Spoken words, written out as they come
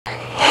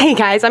Hey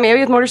guys, I'm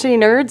Abby with Motor City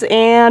Nerds,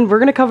 and we're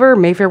going to cover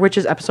Mayfair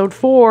Witches episode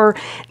 4.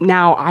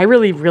 Now, I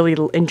really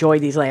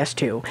enjoyed these last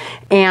two,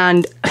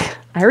 and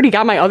I already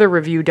got my other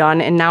review done,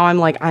 and now I'm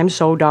like, I'm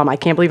so dumb. I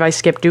can't believe I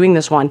skipped doing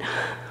this one.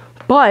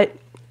 But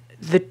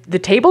the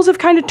tables have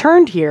kind of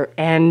turned here,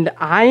 and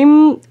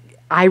I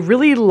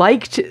really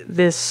liked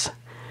this.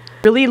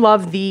 Really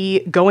love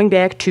the going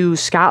back to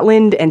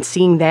Scotland and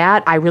seeing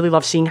that. I really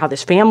love seeing how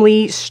this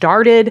family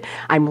started.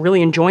 I'm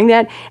really enjoying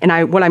that.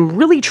 And what I'm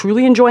really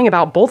truly enjoying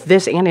about both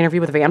this and Interview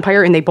with a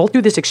Vampire, and they both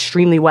do this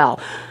extremely well,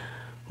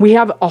 we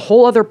have a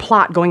whole other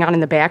plot going on in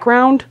the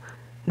background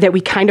that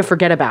we kind of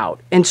forget about.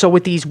 And so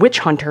with these witch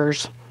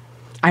hunters,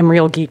 I'm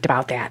real geeked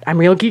about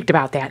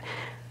that.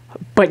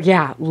 But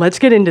yeah, let's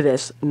get into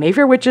this.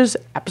 Mayfair Witches,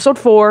 episode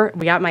 4.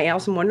 We got my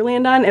Alice in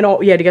Wonderland on. And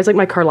oh yeah, do you guys like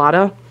my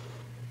Carlotta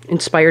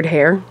inspired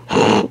hair?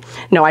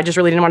 No, I just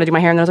really didn't want to do my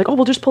hair, and then I was like, oh,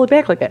 we'll just pull it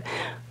back like that.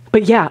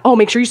 But yeah, oh,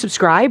 make sure you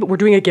subscribe. We're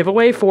doing a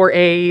giveaway for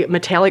a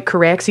metallic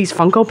Caraxes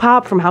Funko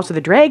Pop from House of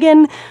the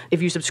Dragon.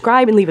 If you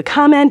subscribe and leave a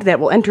comment, that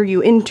will enter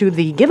you into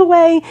the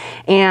giveaway.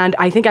 And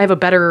I think I have a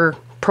better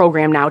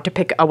program now to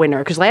pick a winner,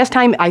 because last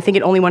time I think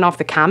it only went off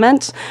the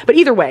comments. But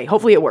either way,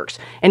 hopefully it works.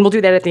 And we'll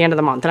do that at the end of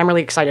the month, and I'm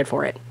really excited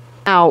for it.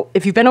 Now,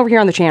 if you've been over here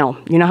on the channel,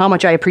 you know how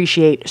much I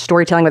appreciate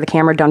storytelling with a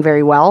camera done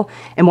very well.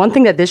 And one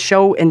thing that this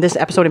show, and this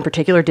episode in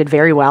particular, did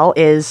very well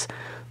is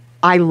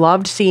I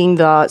loved seeing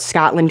the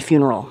Scotland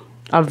funeral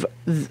of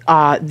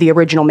the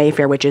original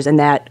Mayfair Witches, and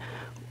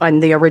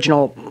the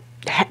original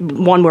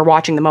one we're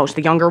watching the most,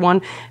 the younger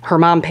one. Her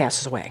mom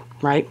passes away,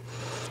 right?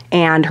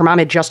 And her mom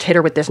had just hit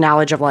her with this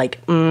knowledge of like,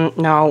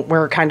 no,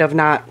 we're kind of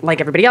not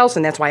like everybody else,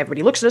 and that's why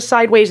everybody looks at us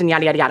sideways, and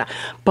yada, yada, yada.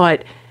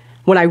 But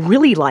what I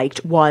really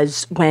liked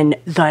was when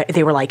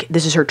they were like,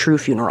 this is her true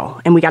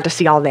funeral. And we got to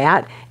see all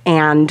that.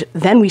 And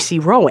then we see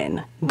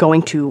Rowan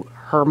going to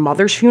her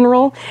mother's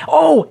funeral.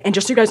 Oh, and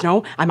just so you guys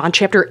know, I'm on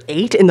chapter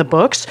 8 in the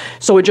books.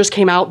 So it just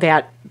came out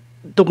that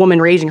the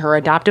woman raising her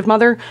adoptive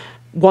mother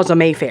was a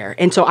Mayfair.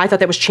 And so I thought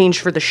that was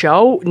changed for the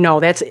show. No,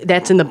 that's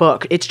in the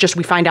book. It's just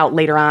we find out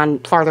later on,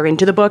 farther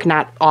into the book,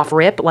 not off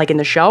rip like in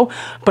the show.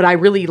 But I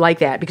really like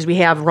that because we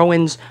have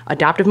Rowan's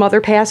adoptive mother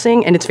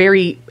passing, and it's a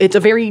very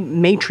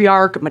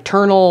matriarch,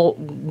 maternal,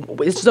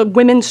 it's a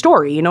women's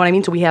story, you know what I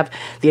mean? So we have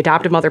the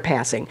adoptive mother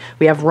passing.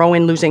 We have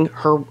Rowan losing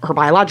her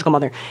biological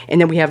mother. And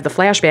then we have the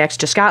flashbacks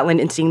to Scotland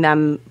and seeing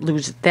them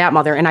lose that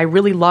mother. And I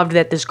really loved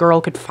that this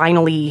girl could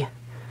finally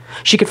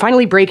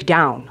break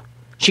down.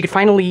 She could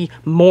finally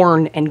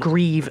mourn and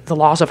grieve the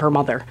loss of her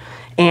mother.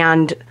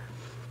 And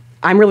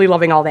I'm really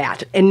loving all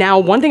that. And now,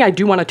 one thing I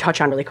do want to touch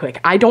on really quick.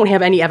 I don't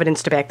have any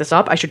evidence to back this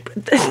up.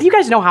 You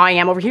guys know how I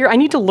am over here. I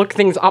need to look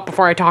things up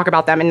before I talk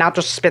about them and not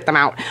just spit them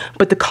out.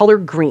 But the color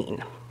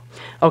green,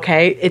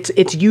 okay?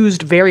 It's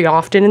used very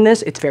often in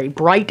this. It's very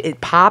bright. It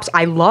pops.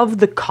 I love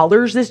the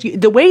colors.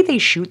 The way they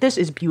shoot this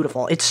is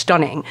beautiful. It's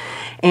stunning.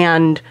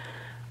 And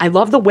I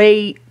love the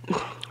way...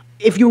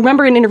 If you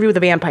remember an Interview with a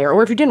Vampire,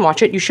 or if you didn't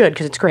watch it, you should,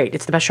 because it's great.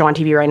 It's the best show on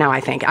TV right now, I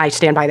think. I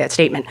stand by that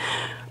statement.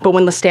 But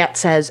when Lestat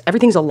says,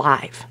 everything's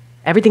alive.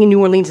 Everything in New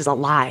Orleans is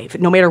alive,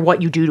 no matter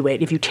what you do to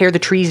it. If you tear the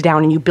trees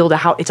down and you build a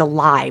house, it's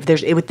alive.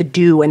 There's with the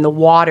dew and the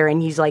water,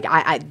 and he's like,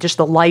 just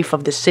the life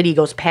of the city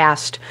goes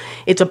past.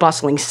 It's a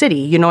bustling city,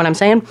 you know what I'm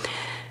saying?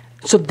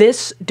 So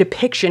this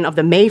depiction of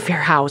the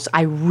Mayfair house,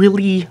 I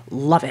really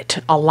love it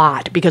a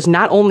lot, because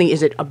not only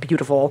is it a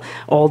beautiful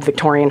old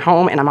Victorian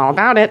home, and I'm all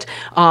about it,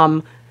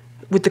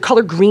 with the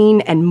color green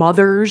and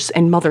mothers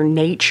and Mother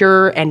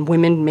Nature and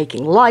women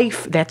making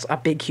life, that's a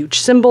big, huge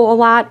symbol a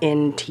lot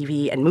in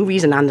TV and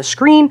movies and on the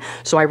screen.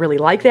 So I really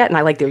like that, and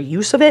I like their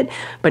use of it.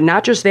 But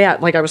not just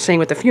that, like I was saying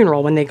with the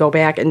funeral, when they go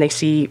back and they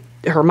see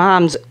her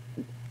mom's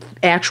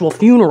actual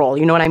funeral,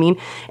 you know what I mean?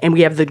 And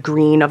we have the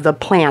green of the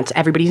plants.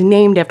 Everybody's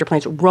named after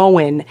plants.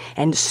 Rowan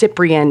and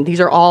Cyprian,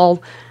 these are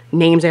all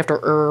names after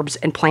herbs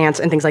and plants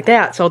and things like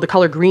that. So the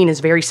color green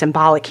is very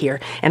symbolic here.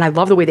 And I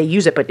love the way they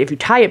use it. But if you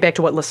tie it back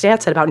to what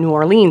Lestat said about New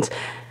Orleans,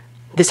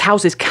 this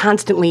house is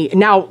constantly...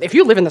 Now, if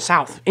you live in the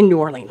South, in New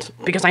Orleans,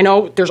 because I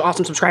know there's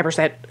awesome subscribers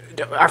that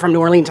are from New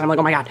Orleans, and I'm like,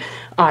 oh my God,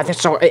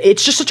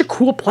 it's just such a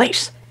cool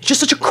place. It's just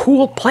such a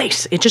cool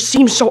place. It just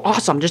seems so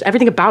awesome. Just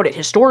everything about it.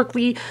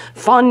 Historically,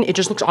 fun. It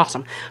just looks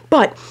awesome.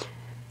 But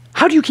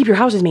how do you keep your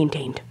houses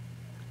maintained?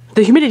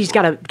 The humidity's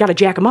gotta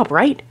jack them up,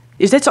 right?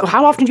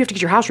 How often do you have to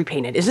get your house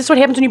repainted? Is this what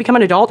happens when you become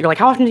an adult? You're like,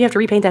 how often do you have to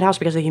repaint that house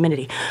because of the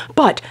humidity?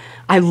 But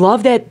I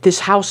love that this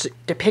house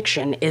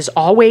depiction is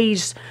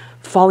always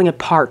falling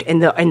apart,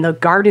 and the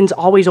garden's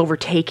always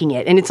overtaking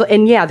it.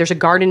 And yeah, there's a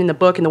garden in the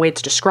book and the way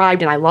it's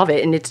described, and I love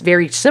it, and it's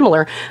very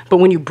similar. But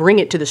when you bring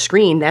it to the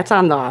screen, that's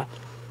on the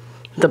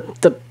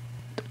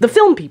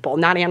film people,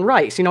 not Anne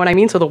Rice, you know what I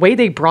mean? So the way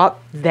they brought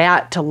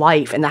that to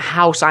life, and the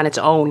house on its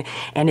own,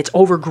 and it's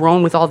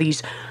overgrown with all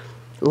these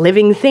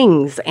living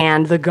things,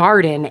 and the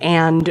garden,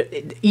 and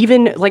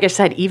even, like I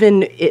said,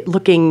 even it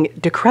looking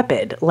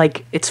decrepit,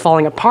 like it's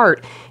falling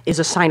apart, is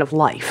a sign of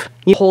life.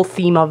 The whole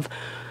theme of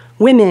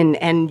women,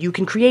 and you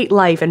can create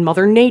life, and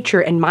Mother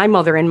Nature, and my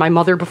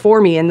mother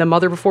before me, and the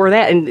mother before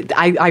that, and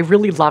I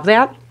really love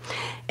that.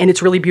 and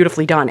it's really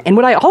beautifully done. And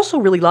what I also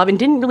really love, and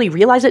didn't really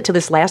realize it to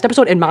this last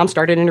episode, and Mom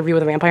started an Interview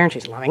with a Vampire, and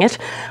she's loving it.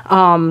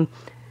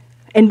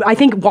 And I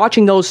think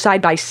watching those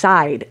side by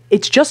side,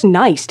 it's just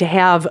nice to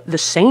have the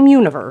same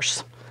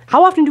universe.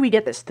 How often do we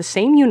get this? The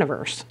same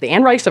universe, the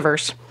Anne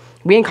Riceverse.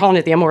 We ain't calling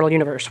it the Immortal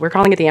Universe. We're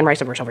calling it the Anne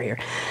Riceverse over here.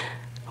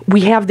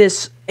 We have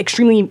this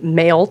extremely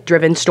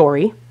male-driven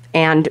story,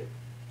 and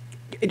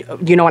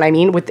you know what I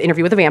mean, with the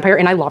Interview with a Vampire,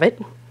 and I love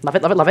it. Love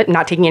it, love it, love it.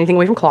 Not taking anything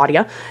away from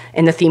Claudia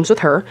and the themes with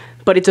her,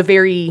 but it's a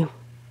very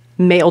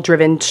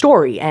male-driven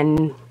story,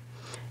 and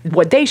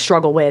what they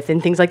struggle with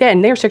and things like that,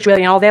 and their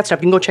sexuality and all that stuff.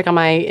 You can go check out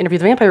my Interview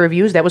with the Vampire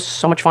reviews. That was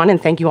so much fun,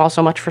 and thank you all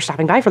so much for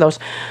stopping by for those.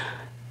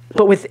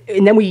 But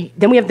then we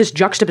have this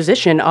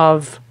juxtaposition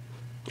of,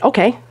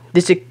 okay,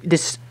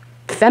 this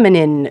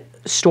feminine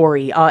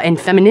story, and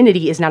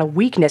femininity is not a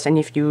weakness. And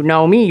if you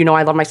know me, you know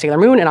I love my Sailor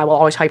Moon, and I will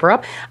always hype her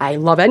up. I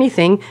love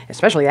anything,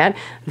 especially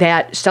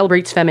that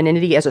celebrates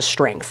femininity as a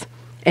strength.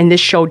 And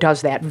this show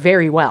does that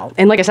very well.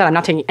 And like I said, I'm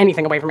not taking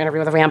anything away from Interview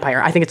with a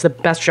Vampire. I think it's the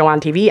best show on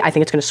TV. I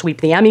think it's going to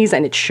sweep the Emmys,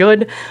 and it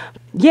should.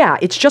 Yeah,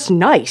 it's just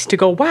nice to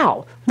go,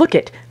 wow, look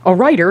at a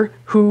writer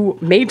who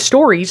made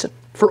stories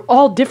for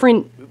all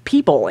different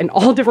people in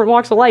all different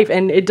walks of life.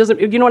 And it doesn't,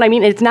 you know what I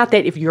mean? It's not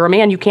that if you're a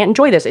man, you can't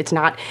enjoy this. It's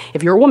not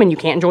if you're a woman, you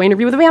can't enjoy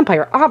Interview with a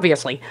Vampire,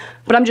 obviously.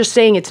 But I'm just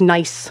saying it's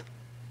nice.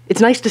 It's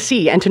nice to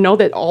see and to know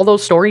that all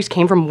those stories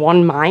came from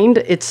one mind.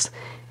 It's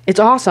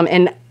awesome.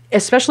 And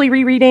especially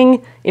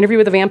rereading Interview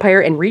with a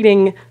Vampire and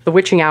reading The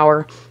Witching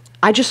Hour,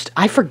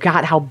 I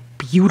forgot how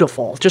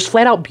beautiful, just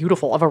flat out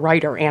beautiful of a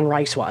writer Anne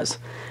Rice was.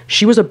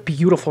 She was a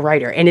beautiful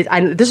writer.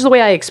 And this is the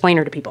way I explain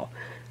her to people.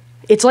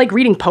 It's like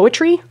reading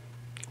poetry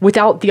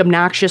without the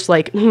obnoxious,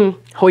 like,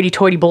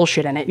 hoity-toity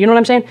bullshit in it. You know what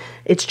I'm saying?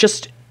 It's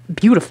just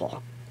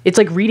beautiful. It's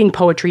like reading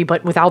poetry,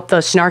 but without the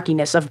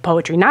snarkiness of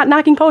poetry. Not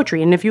knocking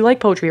poetry. And if you like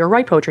poetry or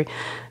write poetry,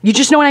 you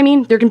just know what I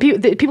mean?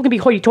 People can be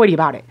hoity-toity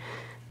about it.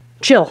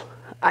 Chill.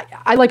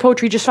 I like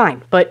poetry just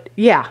fine. But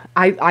yeah,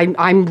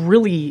 I'm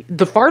really,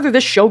 the farther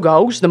this show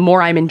goes, the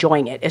more I'm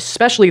enjoying it,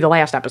 especially the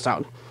last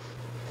episode.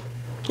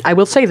 I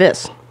will say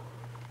this.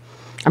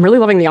 I'm really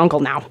loving the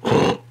uncle now.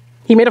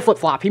 He made a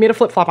flip-flop. He made a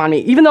flip-flop on me.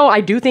 Even though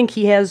I do think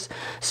he has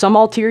some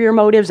ulterior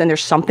motives and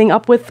there's something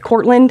up with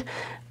Cortland,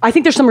 I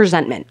think there's some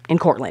resentment in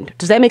Cortland.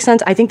 Does that make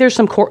sense? I think there's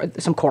some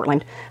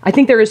Cortland. I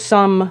think there is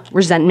some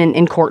resentment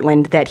in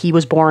Cortland that he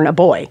was born a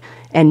boy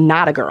and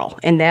not a girl.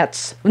 And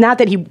that's not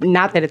that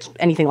it's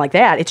anything like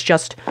that. It's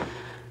just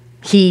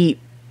he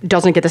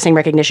doesn't get the same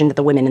recognition that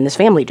the women in this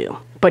family do.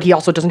 But he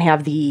also doesn't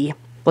have the,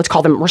 let's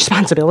call them,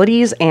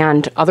 responsibilities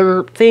and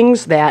other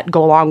things that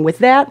go along with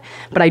that.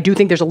 But I do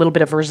think there's a little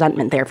bit of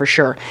resentment there for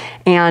sure.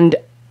 And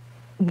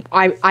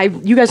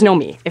you guys know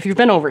me. If you've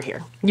been over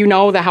here, you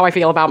know how I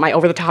feel about my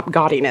over-the-top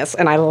gaudiness,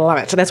 and I love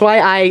it. So that's why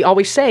I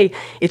always say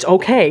it's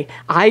okay.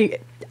 I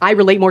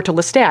relate more to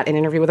Lestat in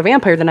Interview with a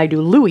Vampire than I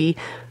do Louis,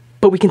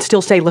 but we can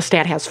still say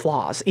Lestat has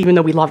flaws, even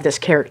though we love this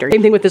character.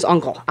 Same thing with this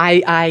uncle.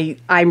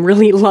 I'm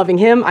really loving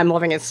him. I'm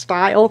loving his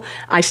style.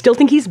 I still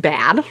think he's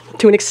bad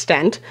to an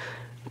extent,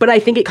 but I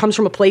think it comes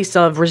from a place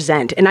of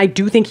resent, and I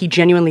do think he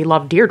genuinely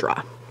loved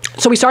Deirdre.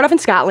 So we start off in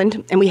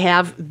Scotland, and we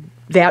have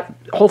that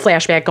whole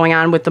flashback going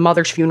on with the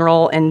mother's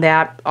funeral, and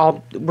that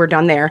all, we're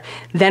done there.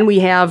 Then we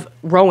have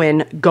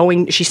Rowan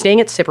she's staying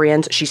at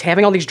Cyprian's, she's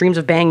having all these dreams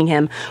of banging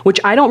him, which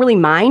I don't really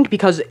mind,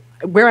 because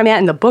where I'm at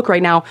in the book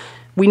right now,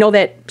 we know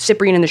that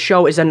Cyprian in the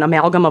show is an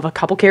amalgam of a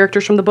couple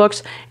characters from the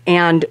books,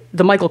 and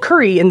the Michael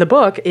Curry in the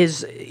book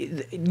is,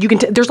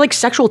 there's like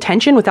sexual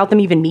tension without them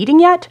even meeting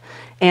yet,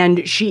 and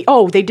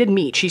they did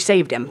meet, she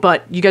saved him,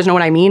 but you guys know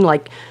what I mean,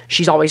 like,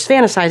 she's always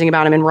fantasizing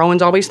about him, and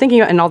Rowan's always thinking,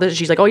 and all this,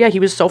 she's like, oh yeah, he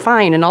was so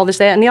fine, and all this,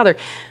 that, and the other,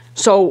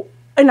 so,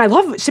 and I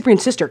love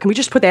Cyprian's sister, can we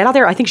just put that out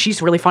there? I think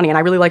she's really funny, and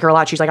I really like her a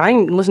lot. She's like, I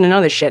ain't listening to none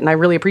of this shit, and I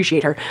really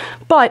appreciate her,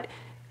 but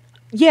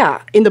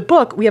yeah, in the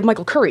book, we have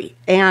Michael Curry,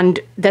 and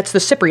that's the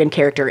Cyprian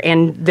character,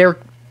 and they're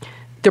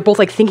both,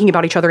 like, thinking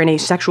about each other in a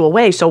sexual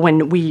way, so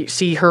when we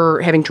see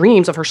her having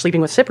dreams of her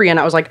sleeping with Cyprian,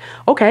 I was like,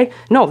 okay,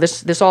 no,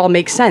 this all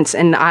makes sense,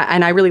 and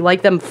I really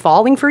like them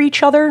falling for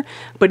each other,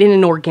 but in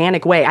an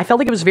organic way. I felt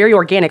like it was very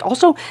organic.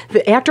 Also,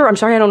 the actor, I'm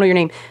sorry I don't know your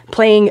name,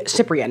 playing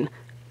Cyprian,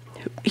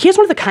 he has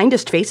one of the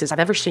kindest faces I've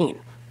ever seen.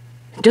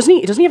 Doesn't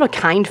he have a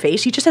kind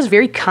face? He just has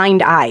very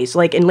kind eyes,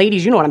 like, and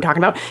ladies, you know what I'm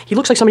talking about. He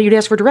looks like somebody you'd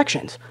ask for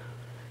directions.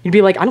 You'd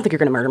be like, I don't think you're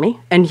going to murder me.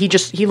 And he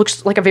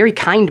looks like a very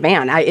kind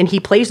man. And he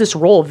plays this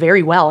role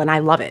very well, and I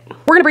love it.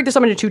 We're going to break this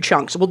up into two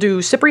chunks. We'll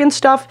do Cyprian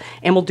stuff,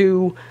 and we'll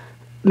do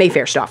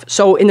Mayfair stuff.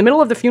 So in the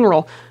middle of the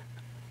funeral,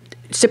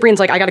 Cyprian's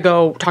like, I got to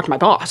go talk to my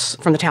boss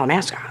from the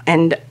Talamasca.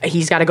 And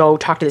he's got to go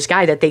talk to this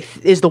guy that they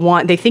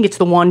think it's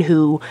the one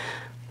who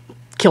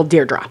killed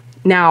Deirdre.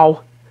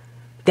 Now,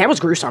 that was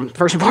gruesome,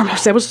 first and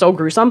foremost. That was so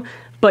gruesome.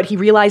 But he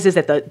realizes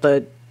that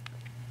the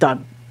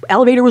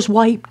elevator was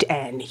wiped,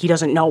 and he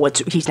doesn't know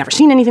he's never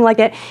seen anything like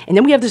that. And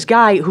then we have this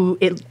guy who,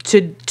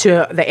 to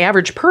the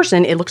average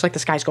person, it looks like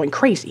this guy's going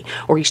crazy,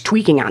 or he's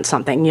tweaking on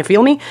something, you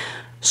feel me?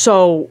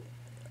 So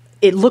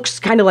it looks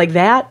kind of like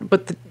that,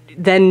 but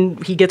then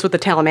he gets with the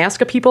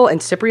Talamasca people,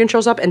 and Cyprian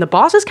shows up, and the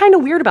boss is kind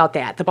of weird about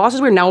that. The boss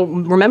is weird. Now,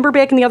 remember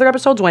back in the other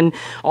episodes when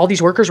all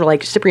these workers were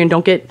like, Cyprian,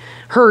 don't get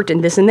hurt,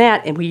 and this and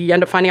that, and we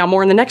end up finding out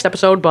more in the next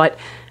episode, but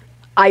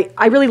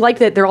I really like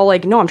that they're all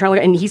like, no, I'm trying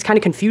to, and he's kind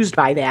of confused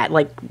by that,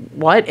 like,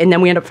 what? And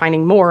then we end up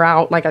finding more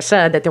out, like I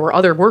said, that there were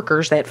other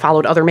workers that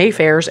followed other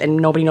Mayfairs, and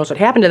nobody knows what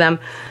happened to them.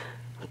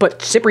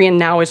 But Cyprian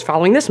now is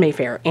following this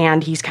Mayfair,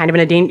 and he's kind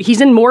of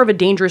he's in more of a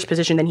dangerous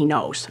position than he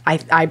knows,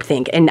 I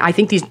think. And I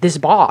think this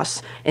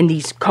boss and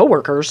these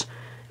coworkers,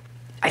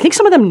 I think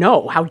some of them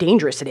know how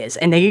dangerous it is,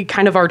 and they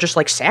kind of are just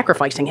like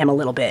sacrificing him a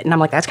little bit. And I'm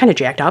like, that's kind of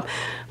jacked up.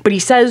 But he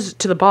says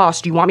to the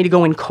boss, do you want me to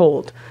go in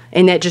cold?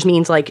 And that just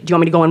means like, do you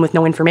want me to go in with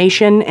no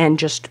information and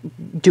just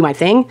do my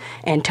thing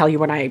and tell you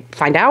when I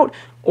find out?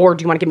 Or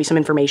do you want to give me some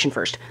information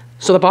first?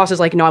 So the boss is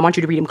like, no, I want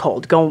you to read him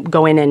cold.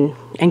 Go in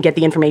and get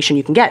the information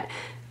you can get.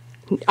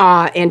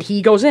 And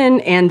he goes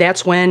in, and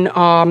that's when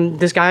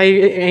this guy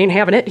ain't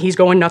having it. He's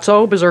going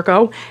nutso,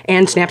 berserko,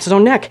 and snaps his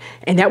own neck.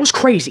 And that was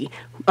crazy.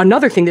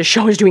 Another thing this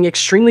show is doing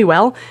extremely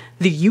well,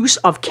 the use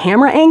of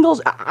camera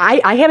angles.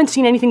 I haven't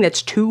seen anything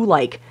that's too,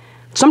 like,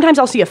 sometimes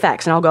I'll see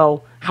effects, and I'll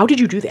go, how did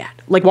you do that?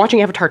 Like,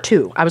 watching Avatar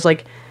 2, I was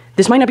like,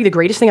 this might not be the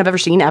greatest thing I've ever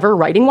seen ever,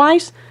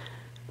 writing-wise,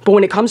 but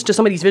when it comes to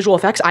some of these visual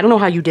effects, I don't know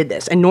how you did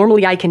this. And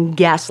normally I can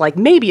guess, like,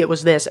 maybe it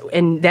was this.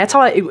 And that's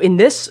how, in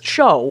this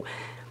show,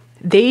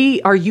 they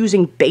are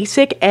using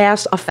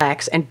basic-ass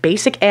effects and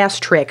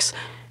basic-ass tricks,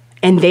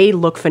 and they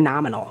look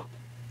phenomenal.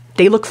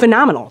 They look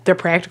phenomenal. Their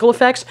practical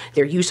effects,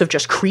 their use of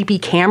just creepy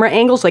camera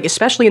angles, like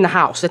especially in the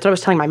house. That's what I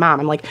was telling my mom.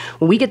 I'm like,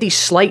 when we get these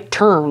slight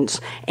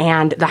turns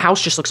and the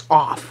house just looks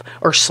off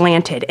or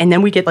slanted, and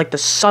then we get like the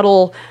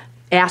subtle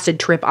acid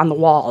trip on the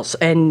walls.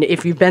 And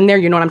if you've been there,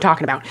 you know what I'm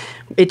talking about.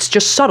 It's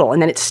just subtle,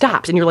 and then it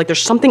stops, and you're like,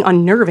 there's something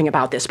unnerving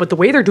about this. But the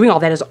way they're doing all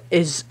that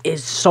is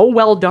so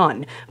well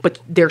done, but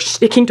they're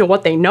sticking to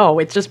what they know.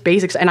 It's just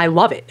basics, and I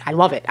love it. I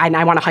love it, and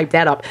I want to hype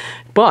that up.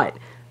 But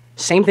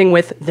same thing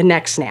with the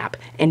neck snap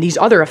and these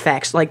other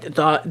effects, like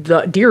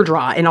the deer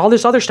draw and all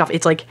this other stuff.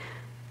 It's like,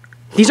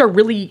 these are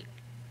really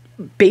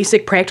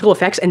basic practical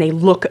effects, and they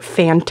look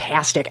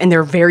fantastic, and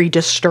they're very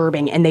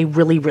disturbing, and they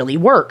really, really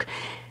work.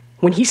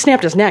 When he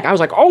snapped his neck, I was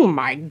like, oh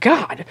my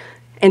God.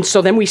 And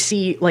so then we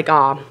see like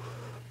a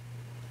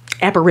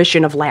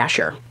apparition of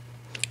Lasher.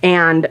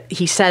 And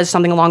he says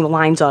something along the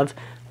lines of,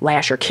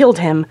 Lasher killed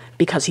him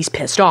because he's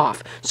pissed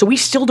off. So we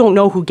still don't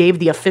know who gave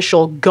the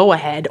official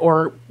go-ahead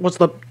or was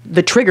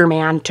the trigger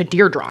man to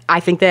Deirdre.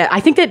 I think that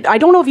I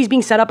don't know if he's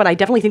being set up, but I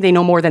definitely think they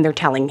know more than they're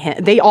telling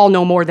him. They all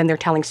know more than they're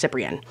telling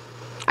Cyprian.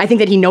 I think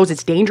that he knows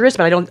it's dangerous,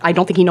 but I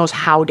don't think he knows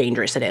how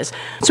dangerous it is.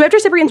 So after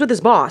Cyprian's with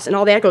his boss and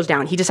all that goes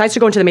down, he decides to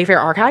go into the Mayfair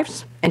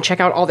archives and check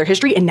out all their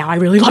history, and now I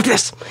really love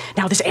this.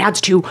 Now this adds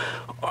to,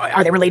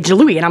 are they related to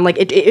Louis? And I'm like,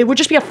 it would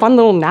just be a fun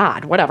little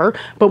nod, whatever.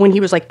 But when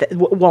he was like,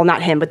 well,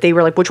 not him, but they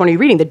were like, which one are you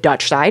reading, the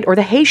Dutch side or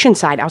the Haitian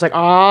side? I was like,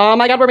 oh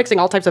my God, we're mixing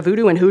all types of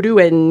voodoo and hoodoo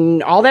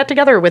and all that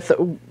together with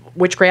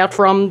witchcraft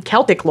from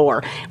Celtic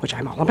lore, which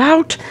I'm all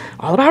about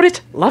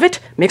it, love it,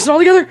 mix it all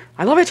together,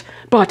 I love it.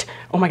 But,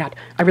 oh my God,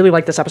 I really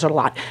like this episode a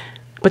lot.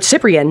 But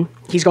Cyprian,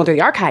 he's going through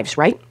the archives,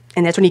 right?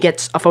 And that's when he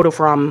gets a photo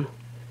from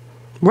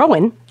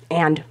Rowan,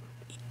 and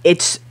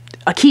it's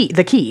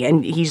the key,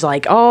 and he's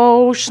like,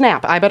 oh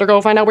snap, I better go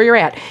find out where you're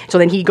at. So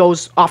then he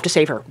goes off to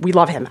save her. We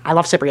love him. I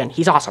love Cyprian.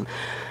 He's awesome.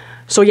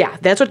 So yeah,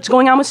 that's what's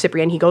going on with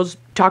Cyprian. He goes,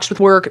 talks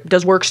with work,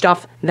 does work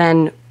stuff,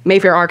 then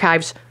Mayfair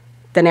archives,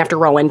 then after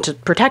Rowan to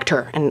protect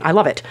her, and I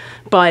love it.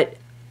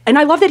 And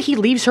I love that he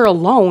leaves her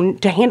alone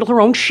to handle her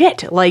own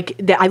shit.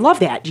 Like, I love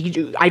that.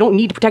 I don't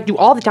need to protect you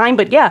all the time,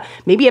 but yeah,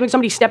 maybe having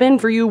somebody step in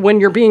for you when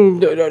you're being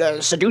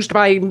seduced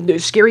by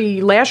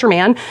scary Lasher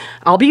man,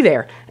 I'll be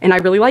there. And I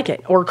really like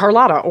it. Or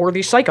Carlotta, or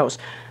these psychos.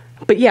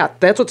 But yeah,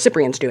 that's what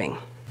Cyprian's doing.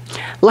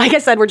 Like I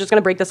said, we're just going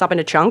to break this up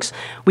into chunks.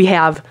 We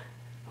have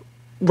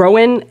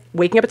Rowan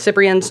waking up at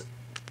Cyprian's,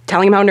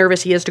 telling him how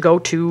nervous he is to go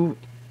to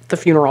the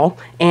funeral,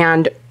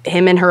 and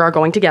him and her are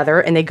going together,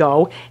 and they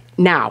go.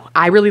 Now,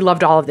 I really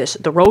loved all of this.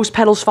 The rose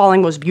petals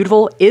falling was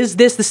beautiful. Is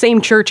this the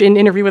same church in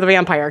Interview with a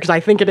Vampire? Because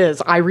I think it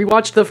is. I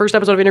rewatched the first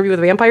episode of Interview with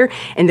a Vampire,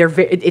 and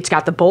it's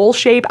got the bowl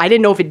shape. I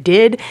didn't know if it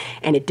did,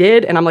 and it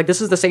did, and I'm like,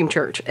 this is the same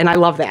church, and I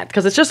love that,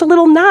 because it's just a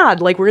little nod,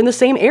 like, we're in the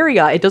same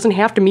area. It doesn't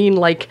have to mean,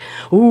 like,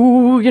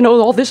 ooh, you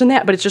know, all this and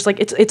that, but it's just, like,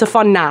 it's a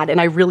fun nod,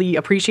 and I really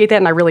appreciate that,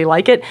 and I really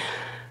like it.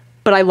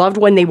 But I loved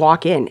when they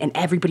walk in and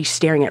everybody's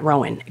staring at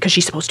Rowan because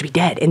she's supposed to be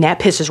dead. And that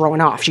pisses Rowan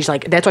off. She's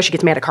like, that's why she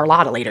gets mad at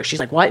Carlotta later. She's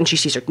like, what? And she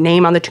sees her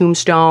name on the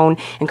tombstone.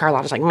 And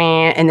Carlotta's like,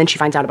 meh. And then she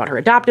finds out about her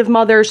adoptive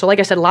mother. So like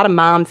I said, a lot of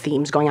mom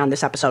themes going on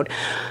this episode.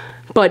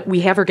 But we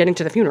have her getting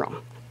to the funeral.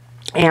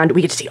 And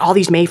we get to see all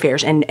these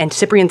Mayfairs, and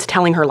Cyprian's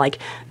telling her, like,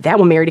 that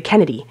one married a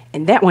Kennedy,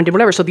 and that one did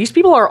whatever. So these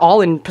people are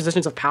all in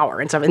positions of power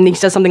and stuff. And he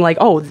says something like,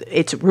 oh,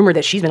 it's rumored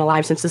that she's been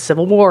alive since the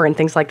Civil War and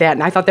things like that.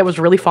 And I thought that was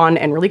really fun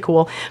and really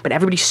cool. But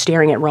everybody's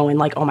staring at Rowan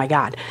like, oh my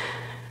God,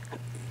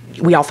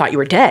 we all thought you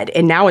were dead.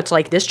 And now it's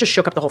like, this just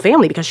shook up the whole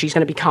family because she's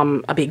going to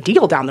become a big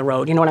deal down the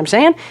road. You know what I'm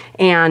saying?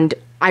 And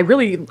I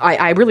really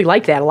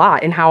like that a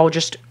lot, and how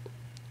just,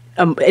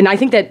 and I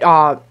think that,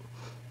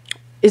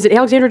 is it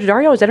Alexandra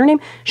Daddario? Is that her name?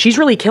 She's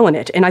really killing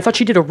it. And I thought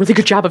she did a really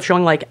good job of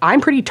showing, like,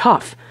 I'm pretty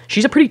tough.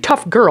 She's a pretty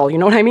tough girl, you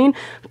know what I mean?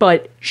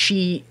 But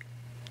she's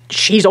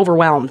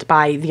overwhelmed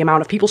by the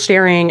amount of people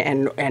staring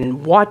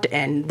and what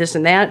and this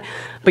and that.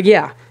 But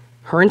yeah,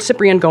 her and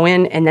Cyprian go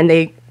in, and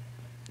then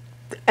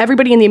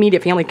everybody in the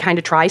immediate family kind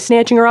of tries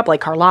snatching her up,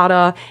 like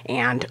Carlotta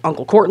and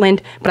Uncle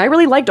Cortland. But I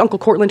really liked Uncle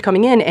Cortland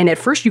coming in, and at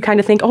first you kind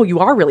of think, oh, you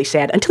are really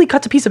sad, until he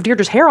cuts a piece of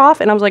Deirdre's hair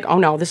off, and I was like, oh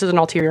no, this is an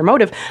ulterior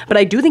motive. But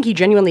I do think he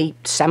genuinely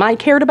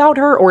semi-cared about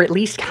her, or at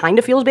least kind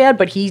of feels bad,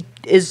 but he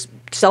is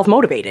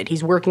self-motivated.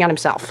 He's working on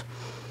himself.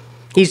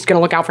 He's going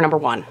to look out for number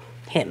one,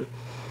 him.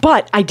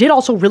 But I did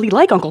also really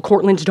like Uncle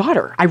Cortland's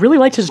daughter. I really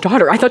liked his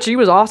daughter. I thought she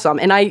was awesome.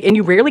 And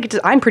you rarely get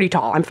to, I'm pretty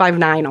tall. I'm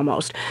 5'9"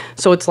 almost.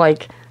 So it's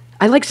like,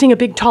 I like seeing a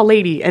big, tall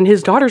lady, and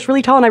his daughter's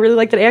really tall, and I really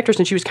like that actress,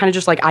 and she was kind of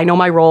just like, I know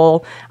my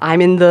role, I'm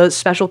in the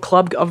special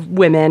club of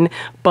women,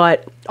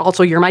 but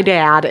also you're my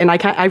dad, and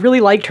I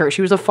really liked her.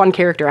 She was a fun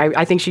character.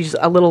 I think she's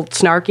a little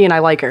snarky, and I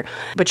like her.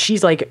 But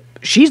she's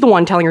the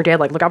one telling her dad,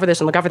 like, look out for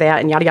this and look out for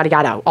that, and yada, yada,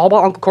 yada. All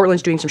while Uncle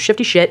Cortland's doing some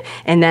shifty shit,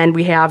 and then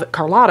we have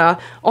Carlotta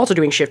also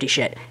doing shifty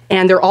shit.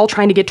 And they're all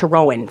trying to get to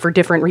Rowan for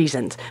different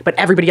reasons, but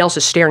everybody else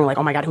is staring like,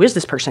 oh my God, who is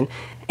this person?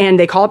 And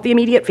they call up the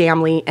immediate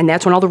family, and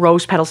that's when all the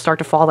rose petals start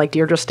to fall, like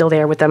Deirdre's still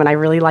there with them, and I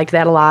really liked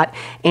that a lot.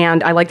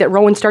 And I like that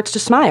Rowan starts to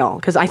smile,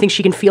 because I think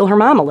she can feel her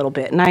mom a little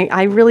bit, and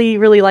I really,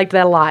 really liked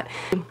that a lot.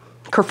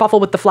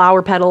 Kerfuffle with the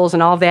flower petals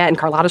and all of that, and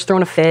Carlotta's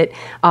throwing a fit.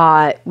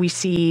 We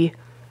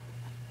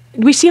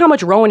see how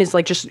much Rowan is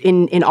like just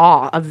in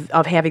awe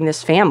of having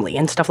this family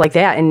and stuff like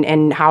that,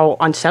 and how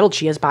unsettled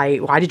she is by,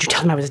 why did you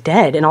tell him I was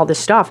dead, and all this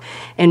stuff.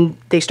 And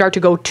they start to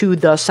go to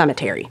the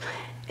cemetery,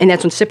 and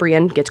that's when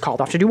Cyprian gets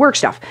called off to do work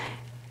stuff,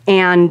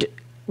 and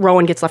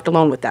Rowan gets left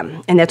alone with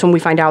them. And that's when we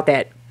find out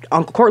that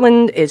Uncle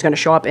Cortland is going to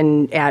show up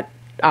at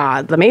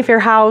the Mayfair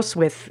house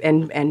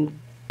and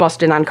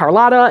busting on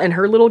Carlotta and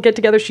her little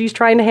get-together she's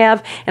trying to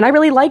have. And I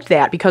really liked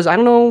that, because I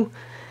don't know,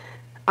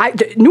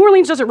 New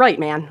Orleans does it right,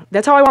 man.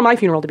 That's how I want my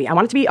funeral to be. I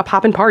want it to be a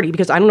poppin' party,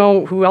 because I don't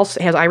know who else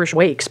has Irish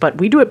wakes, but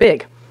we do it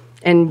big.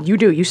 And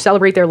you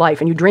celebrate their life,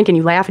 and you drink and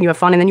you laugh and you have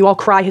fun, and then you all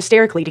cry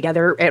hysterically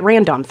together at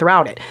random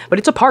throughout it. But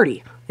it's a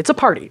party. It's a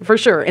party, for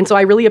sure. And so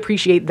I really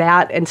appreciate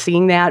that and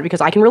seeing that,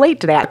 because I can relate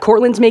to that.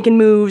 Cortland's making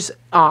moves.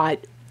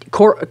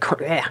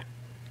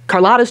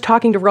 Carlotta's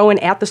talking to Rowan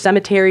at the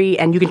cemetery,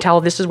 and you can tell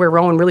this is where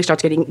Rowan really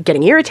starts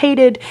getting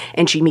irritated,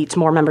 and she meets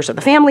more members of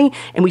the family,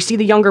 and we see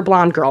the younger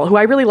blonde girl, who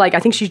I really like. I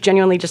think she's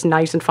genuinely just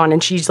nice and fun,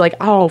 and she's like,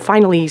 oh,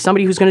 finally,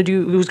 somebody who's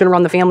gonna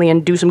run the family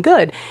and do some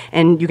good.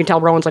 And you can tell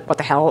Rowan's like, what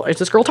the hell is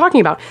this girl talking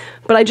about?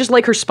 But I just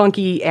like her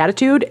spunky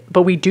attitude.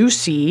 But we do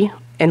see,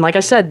 and like I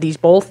said,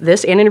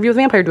 this and Interview with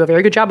the Vampire do a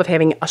very good job of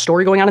having a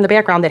story going on in the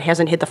background that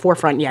hasn't hit the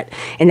forefront yet.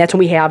 And that's when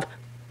we have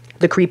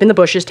the creep in the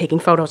bushes taking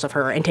photos of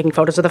her and taking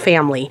photos of the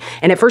family.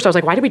 And at first I was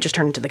like, why did we just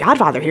turn into the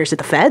Godfather here? Is it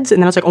the feds?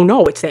 And then I was like, oh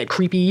no, it's that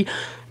creepy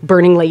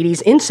burning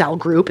ladies incel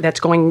group that's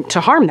going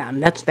to harm them.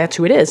 That's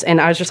who it is. And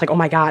I was just like, oh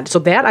my God. So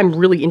that I'm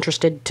really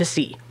interested to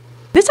see.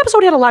 This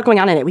episode had a lot going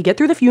on in it. We get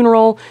through the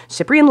funeral,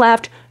 Cyprian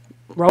left,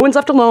 Rowan's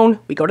left alone,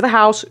 we go to the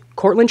house,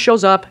 Cortland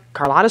shows up,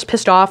 Carlotta's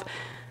pissed off.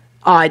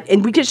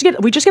 And we just get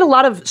a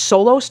lot of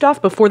solo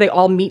stuff before they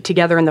all meet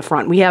together in the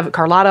front. We have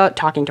Carlotta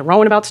talking to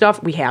Rowan about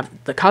stuff. We have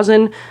the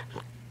cousin,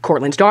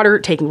 Cortland's daughter,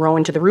 taking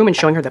Rowan to the room and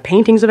showing her the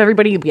paintings of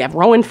everybody. We have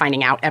Rowan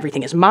finding out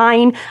everything is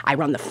mine. I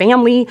run the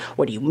family.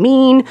 What do you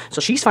mean?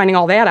 So she's finding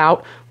all that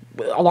out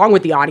along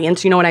with the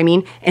audience, you know what I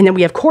mean? And then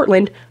we have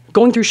Cortland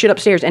going through shit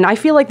upstairs. And I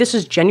feel like this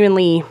is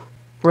genuinely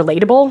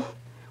relatable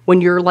when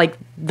you're like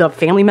the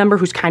family member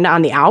who's kind of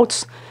on the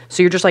outs.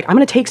 So you're just like, I'm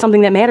going to take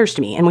something that matters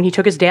to me. And when he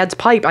took his dad's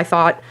pipe, I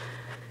thought,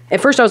 at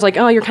first I was like,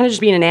 oh, you're kind of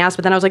just being an ass.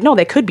 But then I was like, no,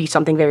 that could be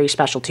something very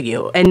special to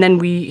you. And then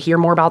we hear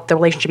more about the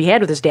relationship he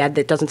had with his dad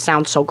that doesn't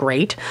sound so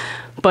great.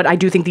 But I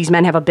do think these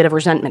men have a bit of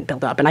resentment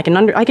built up. And I can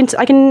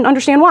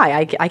understand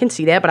why. I can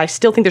see that. But I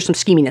still think there's some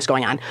scheminess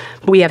going on.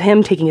 But we have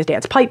him taking his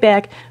dad's pipe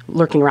back,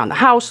 lurking around the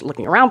house,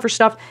 looking around for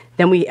stuff.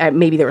 Then we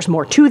maybe there was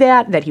more to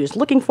that he was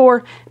looking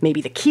for.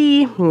 Maybe the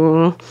key.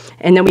 And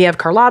then we have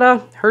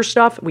Carlotta, her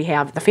stuff. We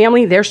have the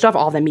family, their stuff,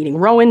 all of them meeting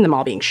Rowan, them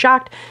all being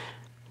shocked.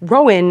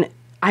 Rowan,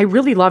 I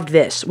really loved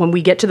this when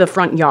we get to the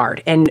front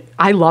yard, and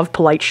I love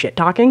polite shit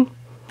talking.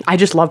 I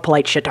just love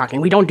polite shit talking.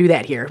 We don't do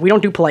that here. We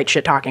don't do polite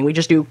shit talking. We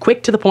just do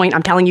quick to the point.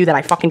 I'm telling you that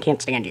I fucking can't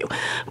stand you.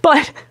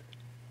 But,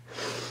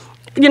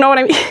 you know what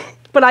I mean?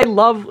 But I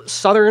love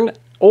Southern,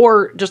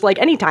 or just like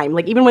anytime,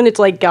 like even when it's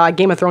like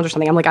Game of Thrones or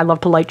something, I'm like, I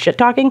love polite shit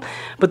talking.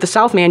 But the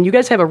South, man, you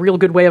guys have a real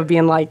good way of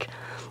being like,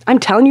 I'm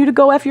telling you to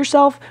go F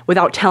yourself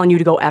without telling you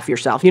to go F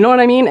yourself. You know what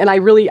I mean? And I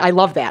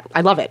love that.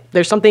 I love it.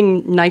 There's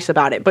something nice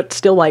about it, but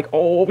still like,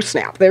 oh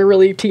snap, they're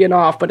really teeing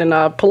off, but in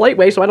a polite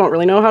way, so I don't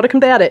really know how to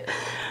combat it.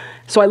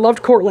 So I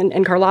loved Cortland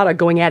and Carlotta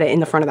going at it in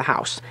the front of the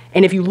house.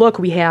 And if you look,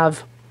 we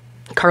have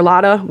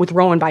Carlotta with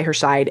Rowan by her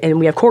side, and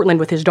we have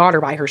Cortland with his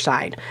daughter by her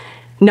side.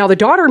 Now, the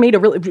daughter made a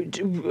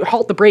really,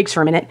 halt the brakes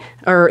for a minute,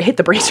 or hit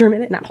the brakes for a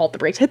minute, not halt the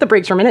brakes, hit the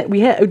brakes for a minute.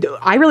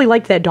 I really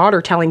liked that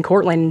daughter telling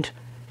Cortland's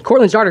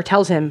daughter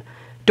tells him,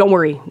 don't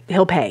worry,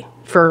 he'll pay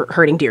for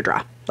hurting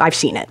Deirdre. I've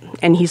seen it.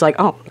 And he's like,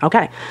 oh,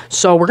 okay.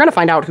 So we're going to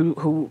find out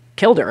who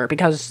killed her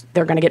because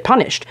they're going to get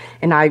punished.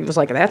 And I was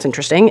like, that's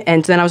interesting.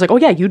 And then I was like, oh,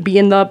 yeah, you'd be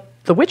in the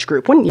witch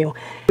group, wouldn't you?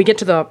 We get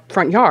to the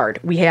front yard.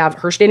 We have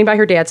her standing by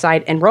her dad's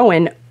side and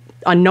Rowan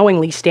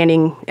unknowingly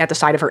standing at the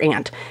side of her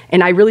aunt.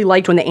 And I really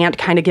liked when the aunt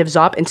kind of gives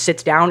up and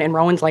sits down and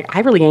Rowan's like,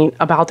 I really ain't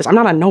about this. I'm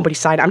not on nobody's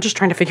side. I'm just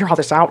trying to figure all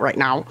this out right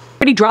now.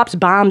 But he drops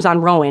bombs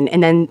on Rowan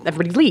and then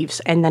everybody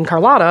leaves. And then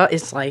Carlotta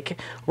is like,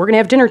 we're going to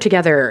have dinner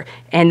together.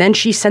 And then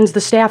she sends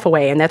the staff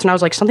away. And that's when I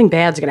was like, something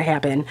bad's going to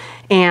happen.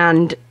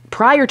 And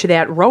prior to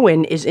that,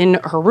 Rowan is in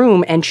her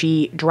room and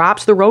she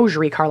drops the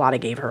rosary Carlotta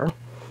gave her.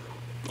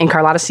 And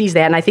Carlotta sees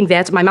that, and I think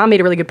my mom made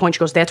a really good point. She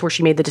goes, that's where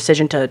she made the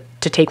decision to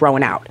take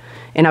Rowan out.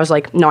 And I was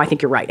like, no, I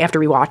think you're right, after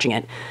rewatching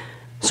it.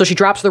 So she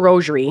drops the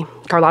rosary.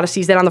 Carlotta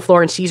sees that on the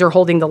floor and sees her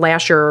holding the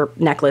lasher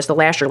necklace, the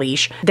lasher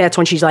leash. That's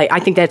when she's like, I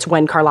think that's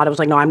when Carlotta was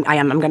like, no, I'm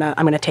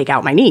gonna take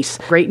out my niece.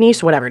 Great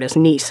niece, whatever it is,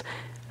 niece.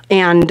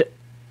 And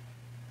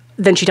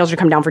then she tells her to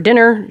come down for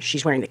dinner.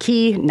 She's wearing the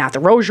key, not the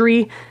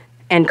rosary.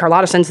 And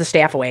Carlotta sends the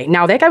staff away.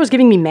 Now, that guy was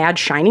giving me mad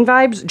Shining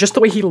vibes, just the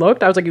way he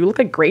looked. I was like, you look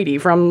like Grady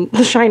from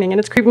The Shining, and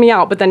it's creeping me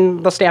out. But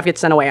then the staff gets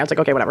sent away. I was like,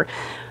 okay, whatever.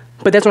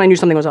 But that's when I knew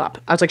something was up.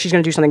 I was like, she's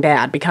going to do something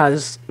bad,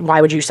 because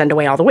why would you send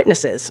away all the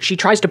witnesses? She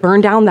tries to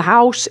burn down the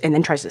house and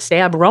then tries to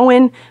stab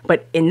Rowan.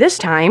 But in this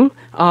time,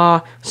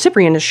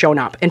 Cyprian has shown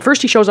up. And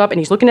first he shows up and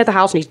he's looking at the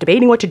house and he's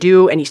debating what to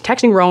do. And he's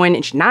texting Rowan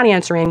and she's not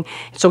answering.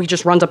 So he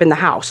just runs up in the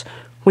house.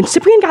 When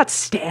Cyprian got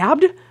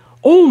stabbed,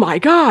 oh my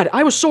God,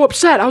 I was so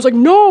upset. I was like,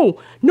 no,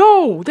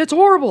 that's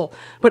horrible.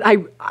 But I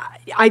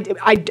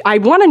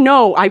want to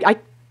know,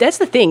 that's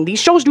the thing. These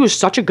shows do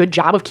such a good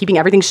job of keeping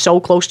everything so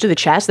close to the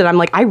chest that I'm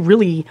like, I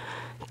really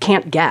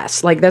can't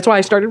guess. Like, that's why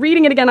I started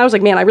reading it again. I was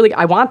like, man,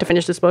 I want to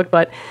finish this book,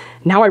 but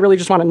now I really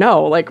just want to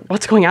know, like,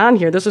 what's going on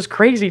here? This is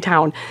crazy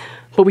town.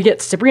 But we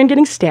get Cyprian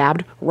getting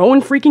stabbed,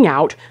 Rowan freaking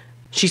out.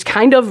 She's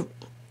kind of,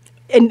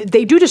 and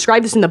they do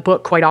describe this in the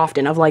book quite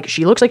often, of like,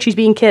 she looks like she's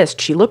being kissed.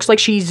 She looks like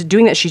she's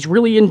doing that. She's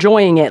really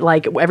enjoying it.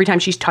 Like, every time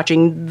she's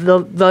touching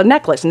the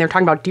necklace, and they're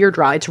talking about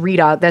Deirdre. It's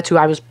Rita. That's who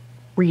I was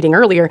reading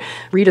earlier.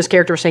 Rita's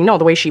character was saying, no,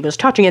 the way she was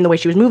touching it and the way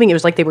she was moving, it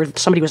was like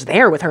somebody was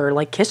there with her,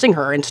 like kissing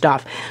her and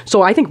stuff.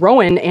 So I think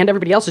Rowan and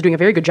everybody else is doing a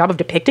very good job of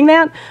depicting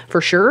that,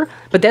 for sure.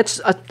 But that's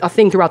a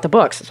thing throughout the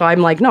books. So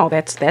I'm like, no,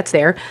 that's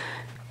there.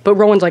 But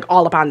Rowan's like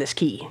all up on this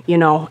key, you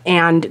know?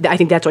 And I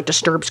think that's what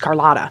disturbs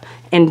Carlotta.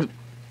 And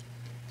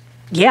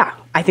yeah,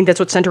 I think that's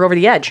what sent her over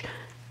the edge.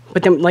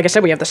 But then, like I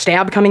said, we have the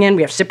stab coming in,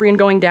 we have Cyprian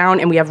going down,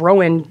 and we have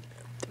Rowan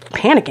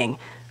panicking.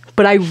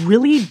 But I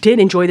really did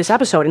enjoy this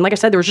episode. And like I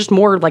said, there was just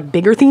more like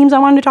bigger themes I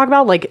wanted to talk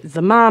about, like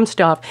the mom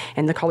stuff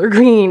and the color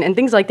green and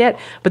things like that.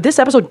 But this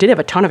episode did have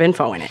a ton of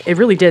info in it. It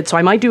really did. So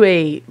I might do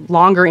a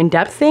longer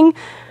in-depth thing.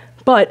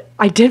 But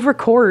I did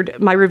record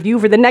my review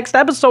for the next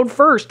episode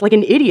first, like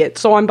an idiot.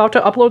 So I'm about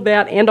to upload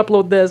that and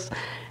upload this.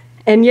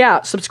 And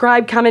yeah,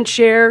 subscribe, comment,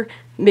 share.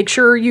 Make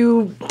sure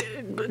you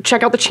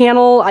check out the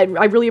channel. I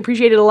really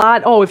appreciate it a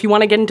lot. Oh, if you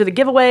want to get into the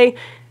giveaway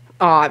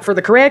for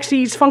the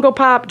Caraxes Funko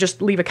Pop,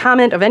 just leave a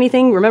comment of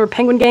anything. Remember,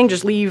 Penguin Gang,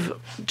 just leave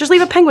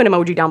a penguin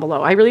emoji down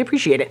below. I really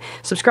appreciate it.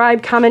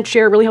 Subscribe, comment,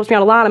 share. It really helps me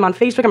out a lot. I'm on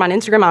Facebook, I'm on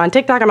Instagram, I'm on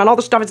TikTok, I'm on all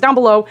the stuff. It's down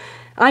below.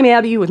 I'm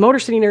Abby with Motor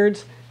City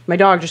Nerds. My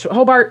dog just,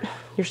 Hobart,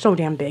 you're so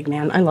damn big,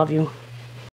 man. I love you.